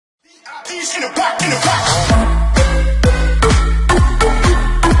Hi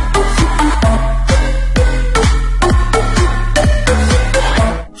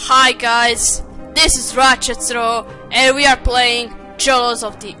guys, this is Ratchetro, and we are playing Jaws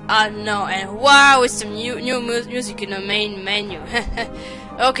of the Unknown. And wow, it's some new music in the main menu.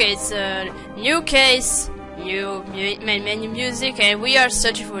 Okay, it's a new case, new main menu music, and we are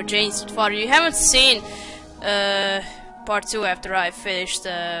searching for Jane's father. You haven't seen part 2 after I finished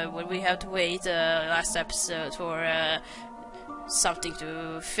when we have to wait last episode for something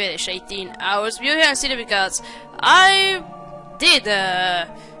to finish 18 hours. You haven't seen it because I did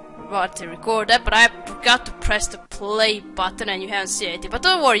want to record that, but I forgot to press the play button and you haven't seen anything. But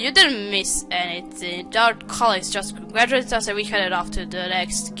don't worry, you didn't miss anything. Our colleagues just congratulated us and we headed off to the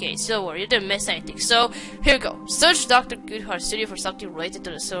next case. Don't worry, you didn't miss anything. So here we go. Search Dr. Goodhart's studio for something related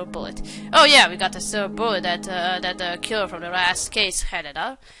to the silver bullet. Oh yeah, we got the silver bullet that that the killer from the last case handed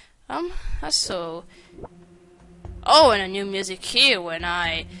out. So oh, and a new music here when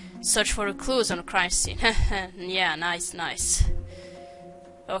I search for the clues on the crime scene. Yeah, nice.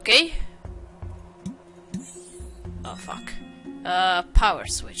 Okay. Oh fuck. Power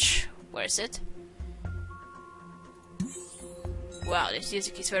switch. Where is it? Wow, this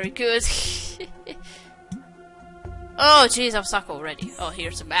music is very good. Oh jeez, I'm stuck already. Oh,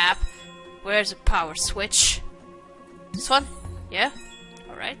 here's a map. Where's the power switch? This one? Yeah?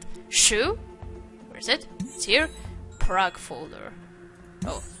 Alright. Shoe? Where is it? It's here. Prague folder.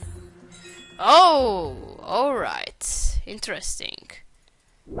 Oh. Oh, alright. Interesting.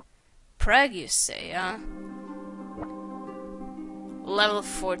 Prague, you say, huh? Level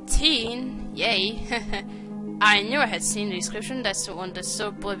 14? Yay. I knew I had seen the description that's on the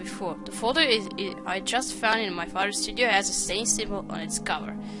silver bullet before. The folder I just found in my father's studio has a stain symbol on its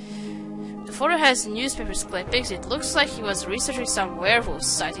cover. The folder has newspaper clippings. It looks like he was researching some werewolf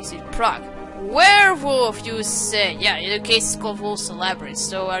sightings in Prague. Werewolf, you say? Yeah, the case is called Wolf's Labyrinth.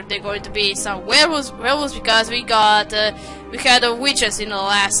 So are there going to be some werewolves? Werewolves because we had the witches in the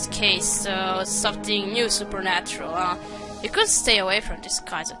last case. So something new, supernatural. You couldn't stay away from these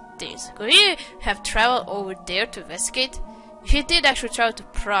kinds of things. Could he have traveled over there to investigate? If he did actually travel to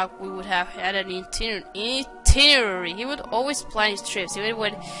Prague, we would have had an itinerary. He would always plan his trips, even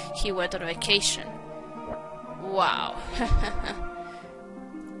when he went on vacation. Wow.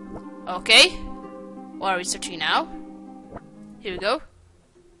 Okay, what are we searching now? Here we go.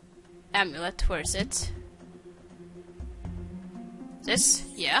 Amulet, where is it? This,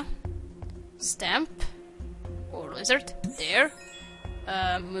 yeah. Stamp. Or lizard, there.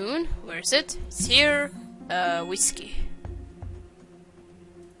 Moon, where is it? It's here. Whiskey.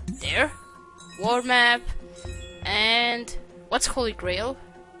 There. War map. And what's Holy Grail?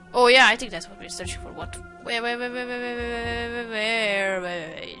 Oh yeah, I think that's what we're searching for. What? Where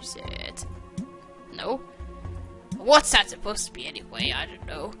is it? No. What's that supposed to be anyway? I don't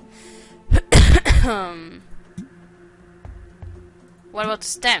know. What about the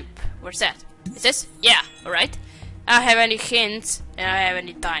stamp? Where's that? Is this? Yeah, alright. I don't have any hints and I don't have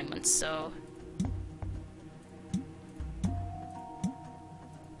any diamonds, so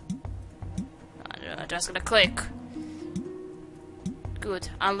I'm just gonna click. Good,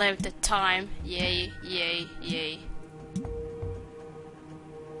 unlimited time. Yay.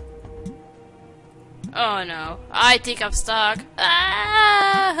 Oh no, I think I'm stuck.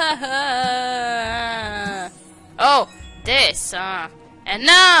 Oh, this, and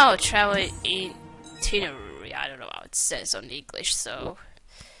now travel itinerary. I don't know how it says on English, so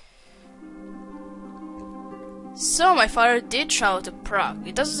my father did travel to Prague.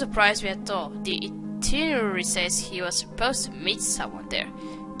 It doesn't surprise me at all. The itinerary says he was supposed to meet someone there.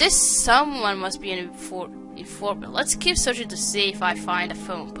 This someone must be an informant. Let's keep searching to see if I find a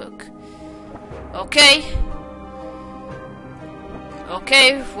phone book. Okay,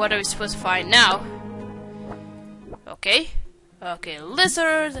 what are we supposed to find now? Okay,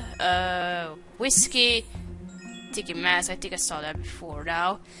 lizard, whiskey, tiki mask. I think I saw that before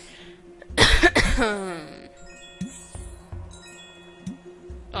now.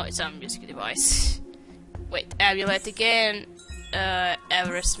 Oh, it's a music device. Wait, amulet again.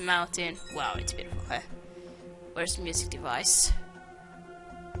 Everest Mountain. Wow, it's beautiful, huh? Where's the music device?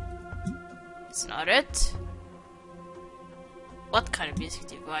 It's not it. What kind of music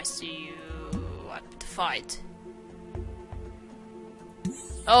device do you want to find?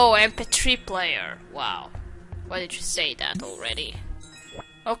 Oh, MP3 player. Wow. Why did you say that already?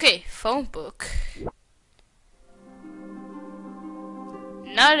 Okay, phone book.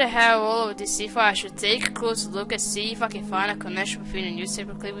 Now that I have all of this info, I should take a close look and see if I can find a connection between the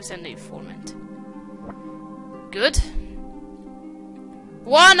newspaper clippings and the informant. Good.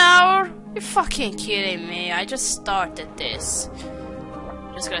 1 hour? You're fucking kidding me. I just started this.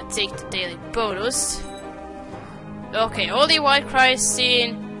 Just gonna take the daily bonus. Okay, only white cry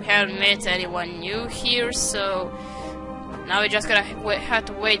scene. We haven't met anyone new here, so now we just gonna have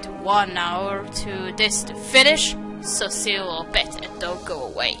to wait 1 hour to this to finish. So see you a little bit and don't go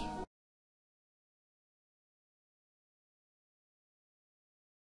away.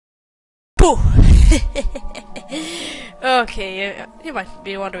 Boo! Okay, you might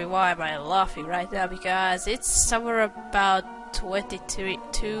be wondering why am I laughing right now, because it's somewhere about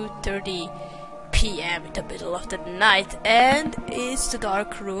 2:30 p.m. in the middle of the night, and it's the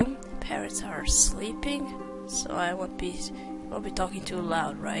dark room. Parents are sleeping, so I won't be talking too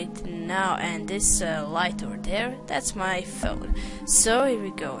loud right now. And this light over there, that's my phone. So here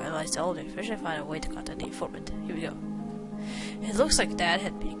we go. Analyze all the information, find a way to contact the informant. Here we go. It looks like Dad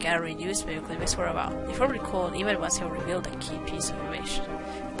had been gathering newspaper clippings for a while. If I recall, even once he revealed a key piece of information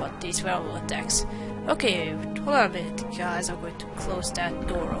about these werewolf attacks. Okay, hold on a minute, guys. I'm going to close that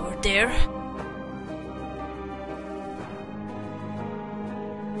door over there.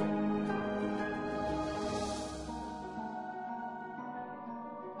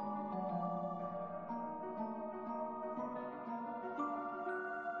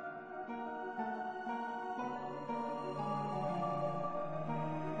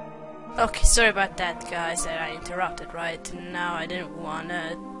 Okay, sorry about that, guys, that I interrupted right now. I didn't want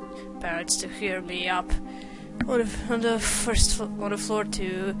parents to hear me up on the floor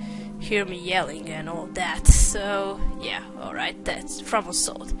to hear me yelling and all that. So yeah, alright, that's trouble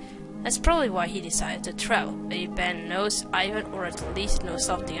solved. That's probably why he decided to travel. Maybe Ben knows Ivan, or at least knows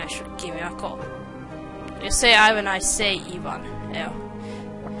something. I should give him a call. You say Ivan, I say Ivan. Yeah,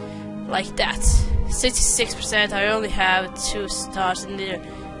 like that. 66%. I only have 2 stars in there.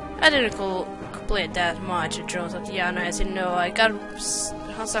 I didn't play that much at Jones of Diana, as you know. I got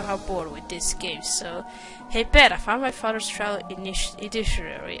somehow bored with this game, so... Hey Ben, I found my father's travel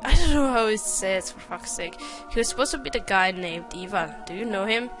dictionary. I don't know how it says, for fuck's sake. He was supposed to be the guy named Ivan. Do you know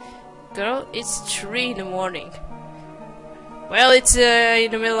him? Girl, it's 3 in the morning. Well, it's I'm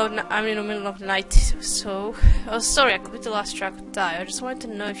in the middle of the night, so... Oh, sorry, I completely lost track of time. I just wanted to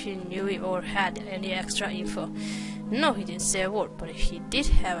know if you knew him or had any extra info. No, he didn't say a word, but if he did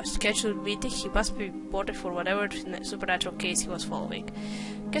have a scheduled meeting, he must be reported for whatever supernatural case he was following.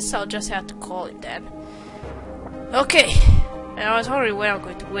 Guess I'll just have to call him then. Okay, and I was wondering when I'm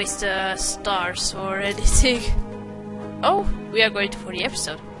going to waste stars or anything. Oh, we are going for the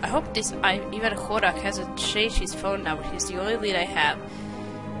episode. I hope this even Horak hasn't changed his phone number. He's the only lead I have.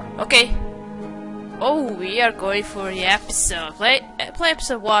 Okay. Oh, we are going for the episode. Play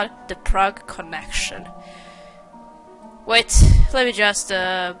episode 1, The Prague Connection. Wait, let me just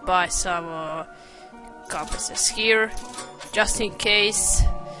buy some compasses here, just in case,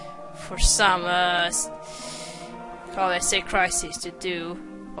 for some, how I say, crisis to do.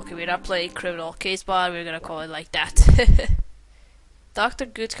 Okay, we're not playing criminal case, but we're gonna call it like that. Dr.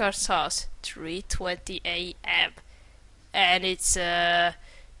 Goodhart's house, 3:20 a.m. And it's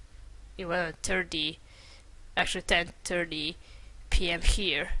 11:30, actually 10:30 p.m.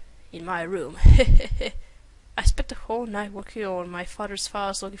 here in my room. I spent the whole night working on my father's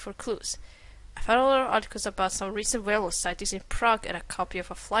files looking for clues. I found other articles about some recent werewolf sightings in Prague and a copy of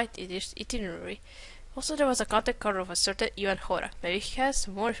a flight itinerary. Also, there was a contact card of a certain Ivan Horak. Maybe he has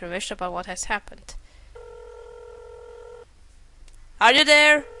more information about what has happened. Are you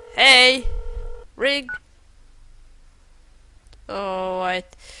there? Hey! Ring! Oh, I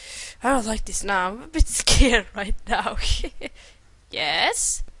don't like this now. I'm a bit scared right now.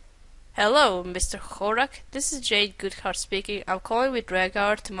 Yes? Hello, Mr. Horak. This is Jade Goodhart speaking. I'm calling with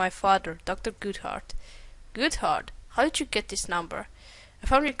regard to my father, Dr. Goodhart. Goodhart? How did you get this number? I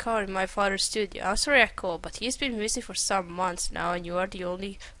found your card in my father's studio. I'm sorry I called, but he's been missing for some months now, and you are the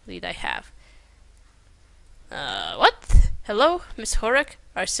only lead I have. What? Hello, Miss Horak?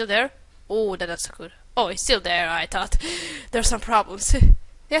 Are you still there? Oh, that's good. Oh, he's still there, I thought. There's some problems.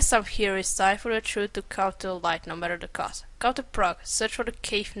 Yes, I'm here. It's time for the truth to come to the light, no matter the cost. Come to Prague, search for the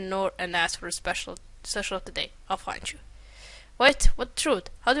cave north, and ask for the special of the day. I'll find you. Wait, what truth?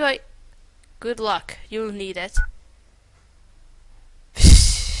 How do I... Good luck. You'll need it.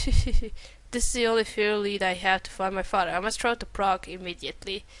 This is the only fair lead I have to find my father. I must travel to Prague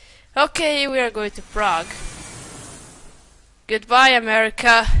immediately. Okay, we are going to Prague. Goodbye,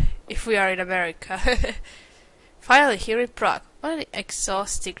 America. If we are in America. Finally, here in Prague. What an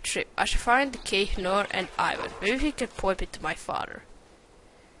exhausting trip. I should find the cave Nor and Ivan. Maybe he can point me to my father.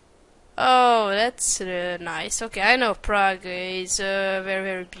 Oh, that's nice. Okay, I know Prague is very,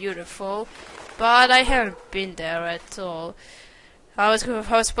 very beautiful, but I haven't been there at all. I was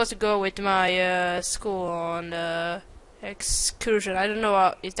supposed to go with my school on excursion. I don't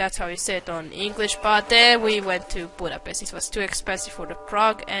know if that's how you say it on English, but then we went to Budapest. It was too expensive for the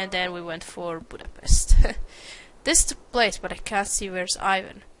Prague, and then we went for Budapest. This is the place, but I can't see where's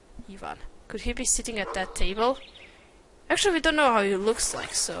Ivan. Could he be sitting at that table? Actually, we don't know how he looks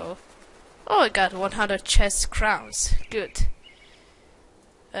like, so... Oh, I got 100 chess crowns. Good.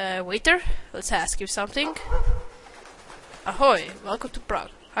 Waiter, let's ask you something. Ahoy, welcome to Prague.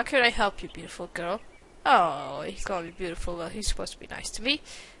 How can I help you, beautiful girl? Oh, he called me beautiful. Well, he's supposed to be nice to me.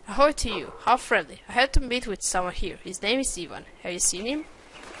 Ahoy to you. How friendly. I had to meet with someone here. His name is Ivan. Have you seen him?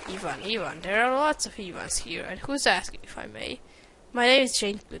 Ivan. There are lots of Ivans here. And who's asking, if I may? My name is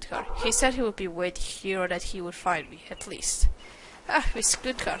Jane Goodhart. He said he would be waiting here or that he would find me, at least. Ah, Miss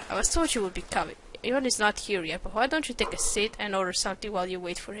Goodhart, I was told you would be coming. Ivan is not here yet, but why don't you take a seat and order something while you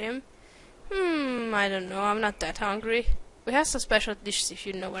wait for him? I don't know. I'm not that hungry. We have some special dishes, if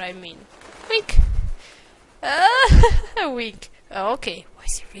you know what I mean. Wink. A wink. Oh, okay. Why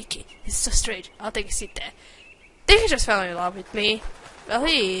is he winking? It's so strange. I'll take a seat there. Think he just fell in love with me. Well,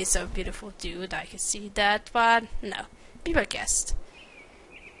 he is a beautiful dude. I can see that, but no. Be my guest.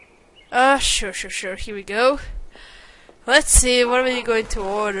 Sure. Here we go. Let's see, what are we going to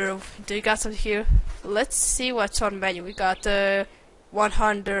order? Do you got something here? Let's see what's on the menu. We got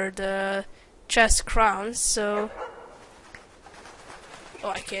 100 chess crowns, so... Oh,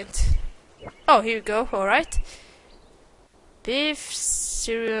 I can't. Oh, here we go, alright. Beef,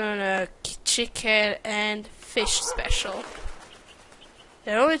 cereal, chicken, and fish special.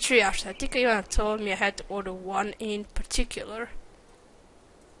 There are only 3 options. I think Ivan told me I had to order one in particular.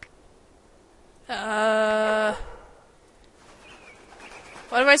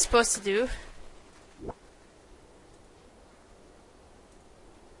 What am I supposed to do?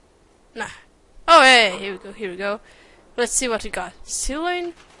 Nah. Oh, hey, here we go. Let's see what we got.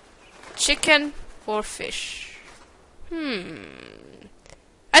 Sirloin, chicken, or fish?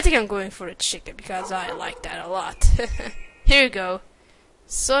 I think I'm going for a chicken because I like that a lot. Here we go.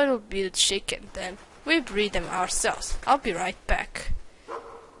 So it'll be the chicken then. We breed them ourselves. I'll be right back.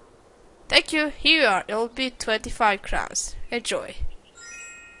 Thank you. Here you are. It'll be 25 crowns. Enjoy.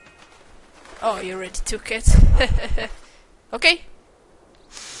 Oh, you already took it. Okay.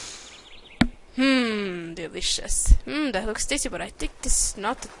 Delicious. That looks tasty, but I think this is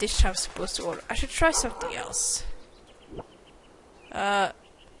not the dish I'm supposed to order. I should try something else.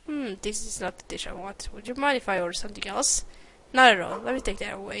 This is not the dish I want. Would you mind if I order something else? Not at all. Let me take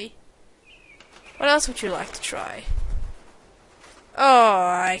that away. What else would you like to try? Oh,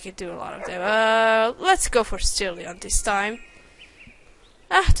 I can do a lot of them. Let's go for sirloin this time.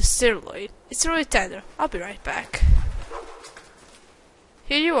 Ah, the sirloin. It's really tender. I'll be right back.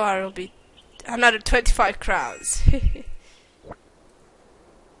 Here you are. It'll be another 25 crowns.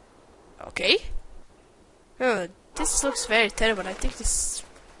 Okay. Oh, this looks very tender, but I think this...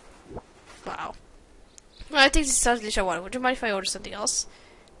 Wow. Well, I think this is not the dish I want. Would you mind if I order something else?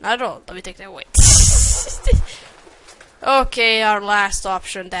 Not at all. Let me take that away. Okay, our last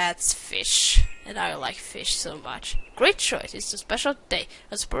option, that's fish. And I like fish so much. Great choice. It's a special day.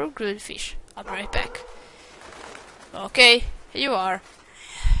 A superb grilled fish. I'll be right back. Okay, here you are.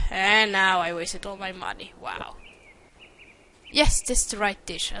 And now I wasted all my money. Wow. Yes, this is the right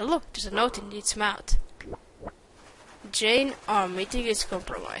dish. And look, there's a note in its mouth. Jane, our meeting is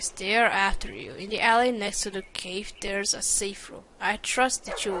compromised. They are after you. In the alley next to the cave, there's a safe room. I trust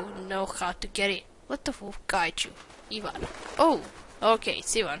that you know how to get in. Let the wolf guide you. Ivan. Oh, okay,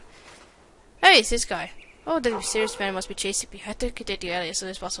 it's Ivan. Hey, it's this guy. Oh, the mysterious man must be chasing me. I have to get the alley as soon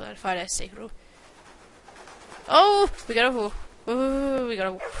as possible and find a safe room. Oh, we gotta move. Ooh, we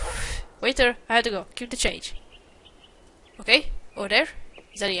gotta move. Waiter, I have to go. Keep the change. Okay, over there.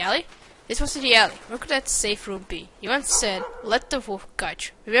 Is that the alley? This was the alley. Where could that safe room be? Ivan said, let the wolf guide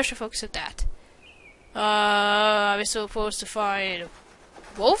you. Maybe I should focus on that. Are we supposed to find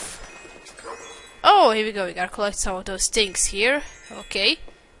wolf? Oh, here we go. We gotta collect some of those things here. Okay,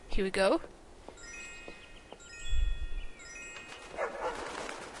 here we go.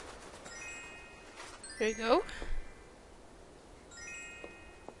 Here we go.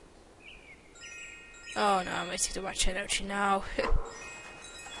 Oh no, I'm wasting too much energy now.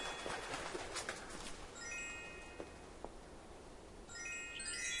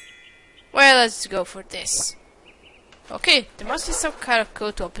 Well, let's go for this. Okay, there must be some kind of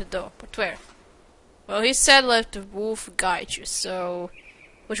code to open the door, but where? Well, he said let the wolf guide you, so...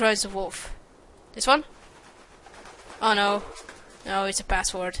 Which one is the wolf? This one? Oh no. No, it's a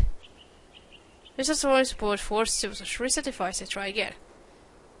password. This is only support for civil reset device. I try again.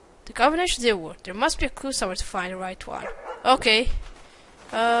 The combination didn't work. There must be a clue somewhere to find the right one. Okay.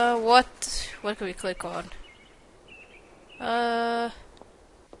 What can we click on?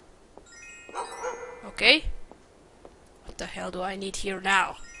 Okay. What the hell do I need here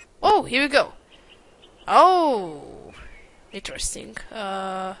now? Oh, here we go. Oh, interesting.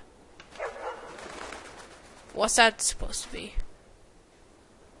 What's that supposed to be?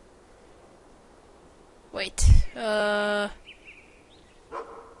 Wait, let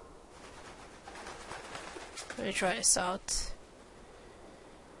me try this out.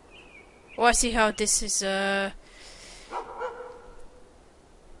 Oh, I see how this is, turn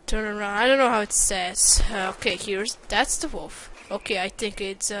around. I don't know how it says. Okay, that's the wolf. Okay, I think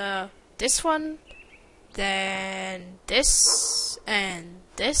it's, this one, then this, and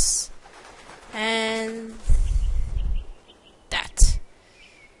that.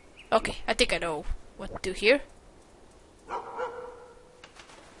 Okay, I think I know what to do here.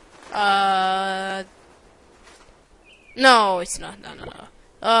 No, it's not. No.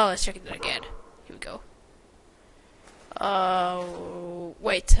 Oh, let's check it again. Here we go.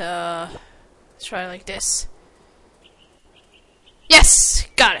 Wait, let's try it like this. Yes!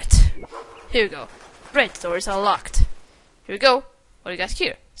 Got it! Here we go. Great, the doors are locked. Here we go. What do you got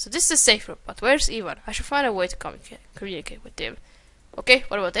here? So this is a safe room, but where's Ivan? I should find a way to communicate with him. Okay,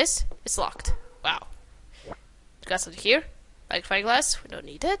 what about this? It's locked. Wow. Got something here. Magnifying glass. We don't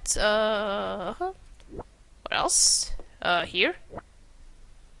need it. What else? Here.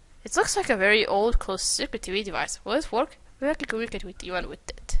 It looks like a very old closed circuit TV device. Will it work? Maybe I can communicate with Ivan with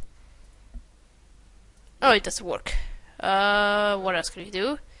it. Oh, it doesn't work. What else can we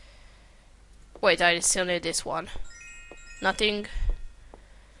do? Wait, I still need this one. Nothing.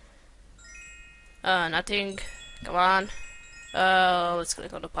 Nothing. Come on. Let's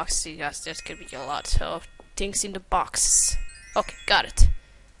click on the box. Yes, there's gonna be a lot of things in the box. Okay, got it.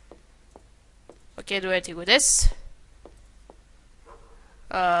 Okay, do anything with this.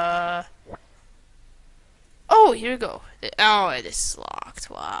 Oh, here we go. Oh, it is locked.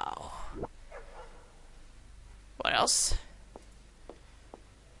 Wow. What else?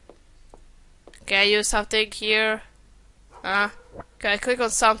 Can I use something here? Can I click on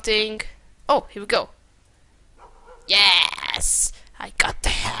something? Oh, here we go. Yes! I got the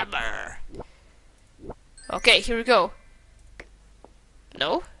hammer! Okay, here we go.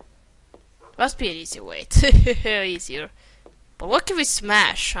 No? Must be an easier way. Easier. But what can we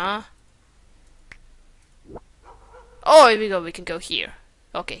smash, huh? Oh, here we go. We can go here.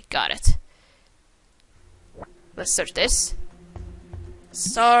 Okay, got it. Let's search this.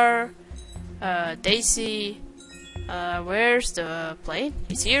 Star. Daisy. Where's the plane?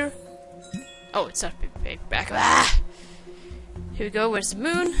 He's here. Oh, it's not back. Ah! Here we go. Where's the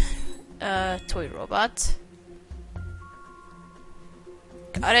moon? Toy robot.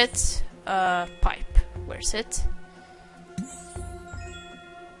 Got it. Pipe. Where's it?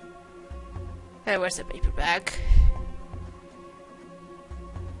 Where's the paper bag?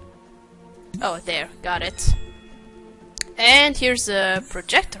 Oh, there. Got it. And here's a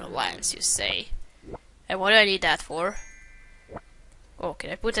projector lens, you say. And what do I need that for? Oh,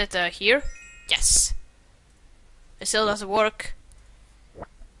 can I put it here? Yes. It still doesn't work.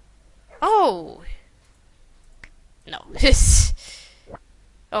 Oh. No.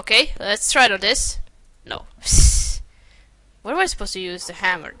 Okay, let's try it on this. No. What am I supposed to use the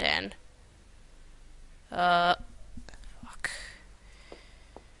hammer then? Fuck.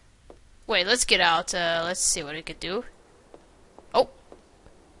 Wait, let's get out. Let's see what we can do. Oh.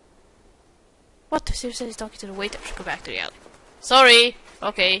 What? Seriously, he's talking to the waiter. I should go back to the alley. Sorry.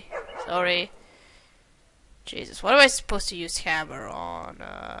 Okay. Sorry. Jesus, what am I supposed to use hammer on?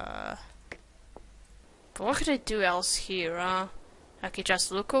 But what could I do else here, huh? I can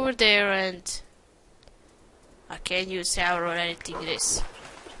just look over there and I can't use hammer on anything it is.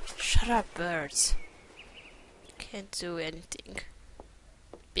 Shut up, birds. Can't do anything.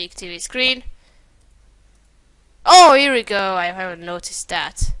 Big TV screen. Oh, here we go. I haven't noticed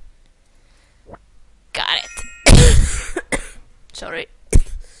that. Got it. Sorry.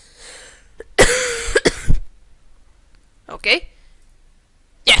 Okay.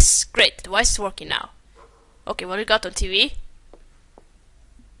 Yes, great. The device is working now. Okay, what do we got on TV?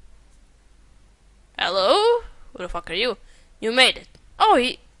 Hello? Who the fuck are you? You made it. Oh,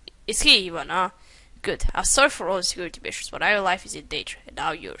 is he even, huh? Good. I'm sorry for all the security measures, but our life is in danger, and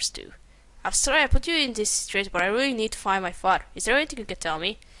now yours too. I'm sorry I put you in this situation, but I really need to find my father. Is there anything you can tell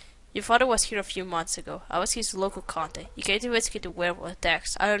me? Your father was here a few months ago. I was his local contact. He came to investigate the werewolf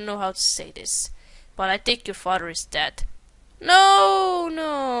attacks. I don't know how to say this, but I think your father is dead.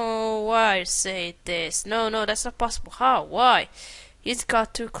 No, why say this? No, that's not possible. How? Why? He's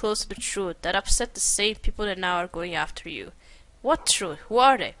got too close to the truth. That upset the same people that now are going after you. What truth? Who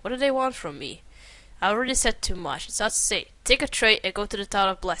are they? What do they want from me? I already said too much. It's not to say. Take a tray and go to the town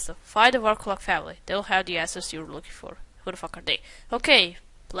of Blesto. Find the Warclock family. They'll have the answers you're looking for. Who the fuck are they? Okay,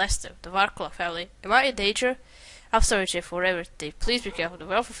 Blesto, the Warclock family. Am I in danger? I'm sorry, Jay, for everything. Please be careful. The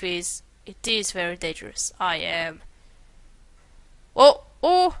werewolf is... It is very dangerous. I am... Oh!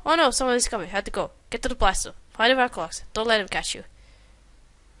 Oh! Oh no! Someone is coming. Had to go. Get to the Blesto. Find the Warclocks. Don't let him catch you.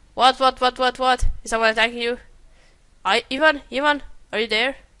 What? Is someone attacking you? Ivan? Are you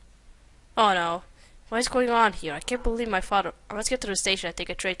there? Oh no. What is going on here? I can't believe my father. I must get to the station and take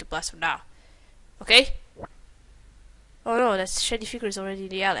a train to Blesto now. Okay? Oh no, that shady figure is already in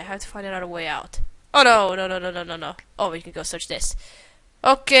the alley. I have to find another way out. Oh no. Oh, we can go search this.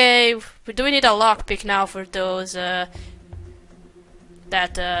 Okay, do we need a lockpick now for those, that,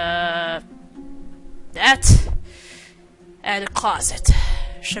 and a closet.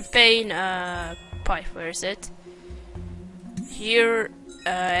 Champagne, pipe, where is it? Here,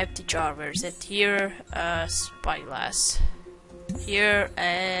 empty jar, where is it? Here, spyglass. Here,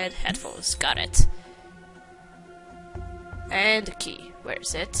 and headphones, got it. And the key, where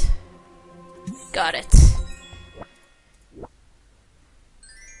is it? Got it.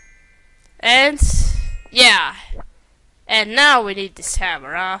 And, yeah. And now we need this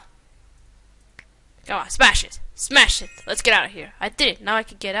hammer, huh? Come on, smash it. Smash it. Let's get out of here. I did it. Now I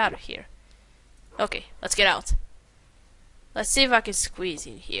can get out of here. Okay, let's get out. Let's see if I can squeeze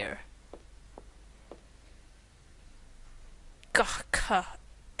in here. God.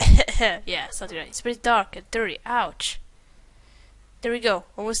 Yeah, something like that. It's pretty dark and dirty. Ouch. There we go.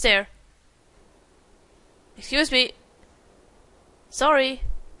 Almost there. Excuse me. Sorry.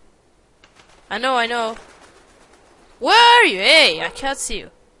 I know. Where are you? Hey, I can't see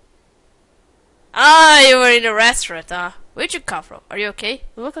you. Ah, you were in a restaurant, huh? Where'd you come from? Are you okay?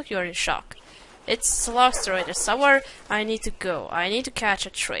 You look like you are in shock. It's a long story. There's somewhere I need to go. I need to catch a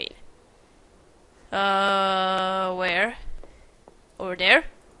train. Where? Over there?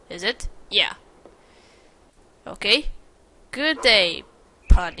 Is it? Yeah. Okay. Good day,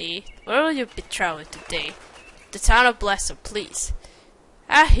 Puddy. Where will you be traveling today? The town of Blesto, please.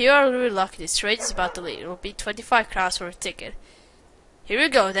 Ah, you are really lucky. This train is about to leave. It will be 25 crowns for a ticket. Here we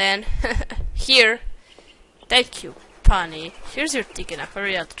go, then. Here. Thank you, Pony. Here's your ticket. Now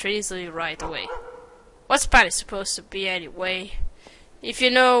hurry up. The train is leaving right away. What's Pony supposed to be anyway? If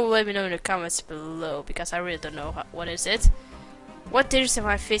you know, let me know in the comments below, because I really don't know what is it. What dangers am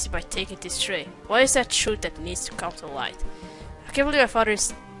I facing by taking this train? What is that truth that needs to come to light? I can't believe my father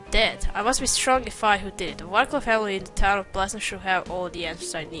is dead. I must be strong if I who did it. The Warclock family in the town of Pleasant should have all the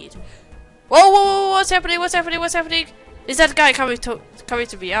answers I need. Whoa, what's happening? Is that guy coming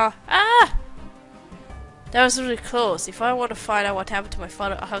to me? Ah! That was really close. If I want to find out what happened to my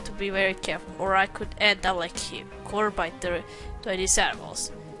father, I have to be very careful, or I could end up like him, cornered by these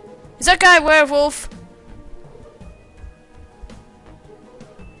animals. Is that guy a werewolf?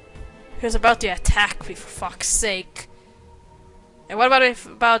 He was about to attack me, for fuck's sake. And what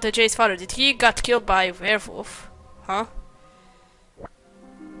about Jay's father? Did he got killed by a werewolf? Huh?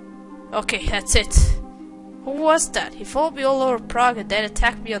 Okay, that's it. Who was that? He followed me all over Prague and then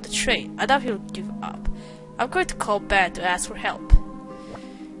attacked me on the train. I doubt he'll give up. I'm going to call back to ask for help.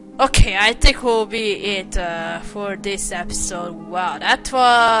 Okay, I think will be it for this episode. Wow, that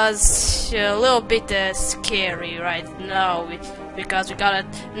was a little bit scary right now, because we got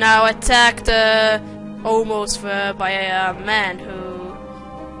now attacked almost by a man who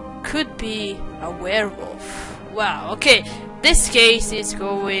could be a werewolf. Wow, okay, this case is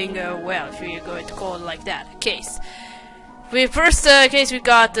going well, if you're going to call it like that, a case. First case we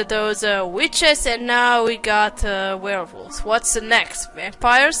got those witches, and now we got werewolves. What's the next?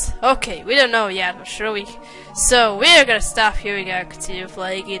 Vampires? Okay, we don't know yet, but sure so we're gonna stop here. We're gonna continue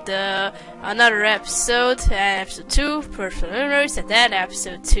playing it another episode, episode 2, personal memories, and then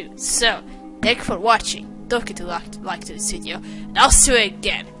episode 2. So, thank you for watching. Don't forget to like this video, and I'll see you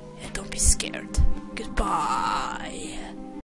again. And don't be scared. Goodbye.